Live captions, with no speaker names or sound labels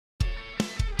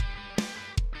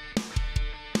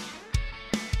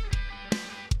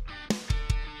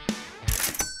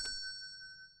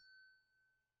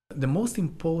the most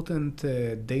important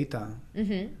data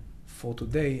for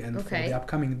today and for the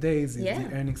upcoming days is the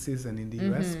earnings season in the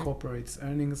US, corporates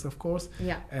earnings, of course.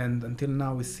 Yeah. And until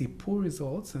now, we see poor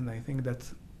results, and I think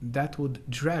that would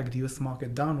drag the US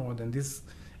market downward, and this is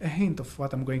a hint of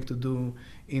what I'm going to do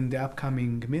in the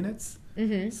upcoming minutes.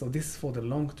 So this is for the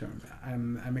long term.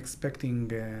 I'm expecting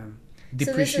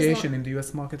depreciation in the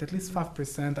US market, at least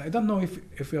 5%. I don't know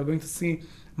if we are going to see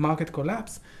market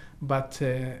collapse, but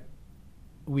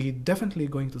we definitely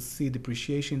going to see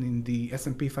depreciation in the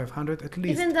S&P 500 at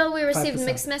least. Even though we received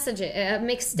 5%.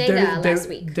 mixed data last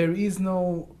week. There is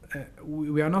no,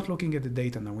 we are not looking at the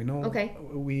data now. We know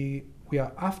we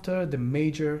are after the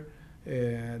major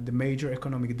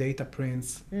economic data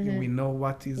prints. We know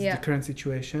what is the current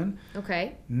situation.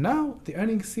 Now the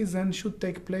earnings season should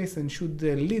take place and should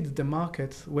lead the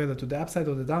market, whether to the upside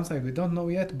or the downside, we don't know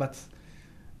yet, but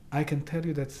I can tell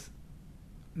you that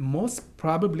most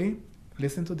probably,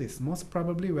 listen to this, most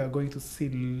probably we are going to see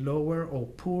lower or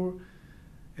poor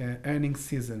earnings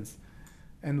seasons.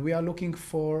 And we are looking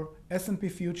for S&P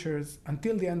futures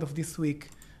until the end of this week.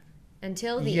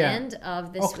 Until the end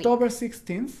of this October week.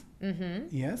 16th.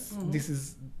 Yes.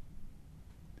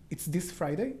 It's this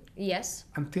Friday. Yes.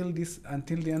 Until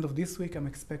the end of this week, I'm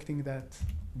expecting that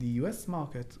the US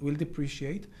market will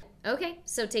depreciate. Okay,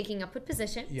 so taking a put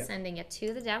position, sending it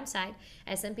to the downside,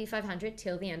 S&P 500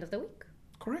 till the end of the week.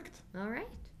 Correct. All right.